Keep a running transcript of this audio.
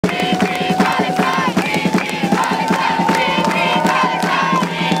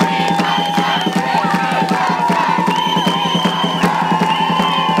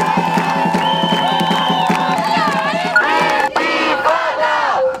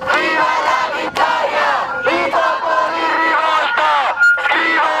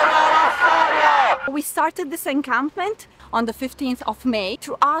started this encampment on the 15th of May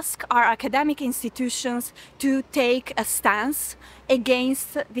to ask our academic institutions to take a stance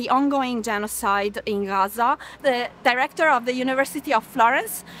against the ongoing genocide in Gaza. The director of the University of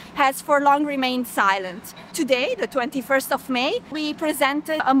Florence has for long remained silent. Today, the 21st of May, we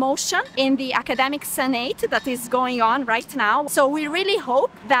presented a motion in the academic senate that is going on right now. So we really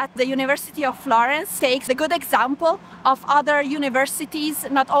hope that the University of Florence takes a good example of other universities,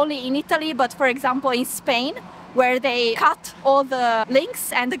 not only in Italy, but for example in Spain, where they cut all the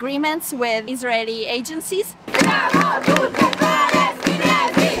links and agreements with Israeli agencies. Siamo tutte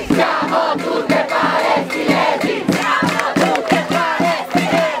palestinesi! Siamo tutte palestinesi! Siamo tutte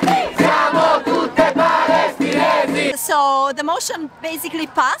palestinesi! Siamo tutte palestinesi! So the motion basically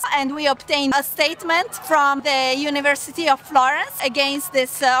passed, and we obtained a statement from the University of Florence against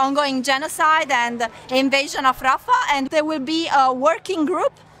this ongoing genocide and invasion of Rafah, and there will be a working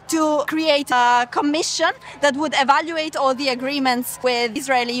group to create a commission that would evaluate all the agreements with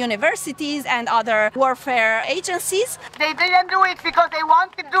Israeli universities and other warfare agencies. They didn't do it because they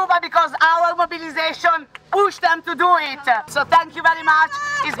wanted to, but because our mobilization pushed them to do it. So thank you very much.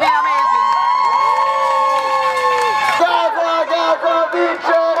 It's been amazing. Gaza, Gaza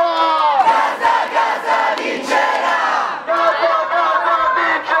vincerà! Gaza, Gaza vincerà! Gaza, Gaza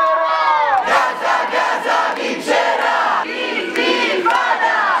vincerà! Gaza, Gaza vincerà!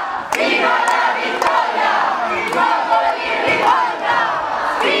 Intifada! Viva la vittoria! Viva la rivolta!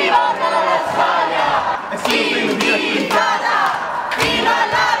 Viva la storia! Intifada! Viva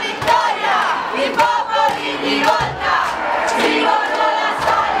la vittoria! I popoli vivono!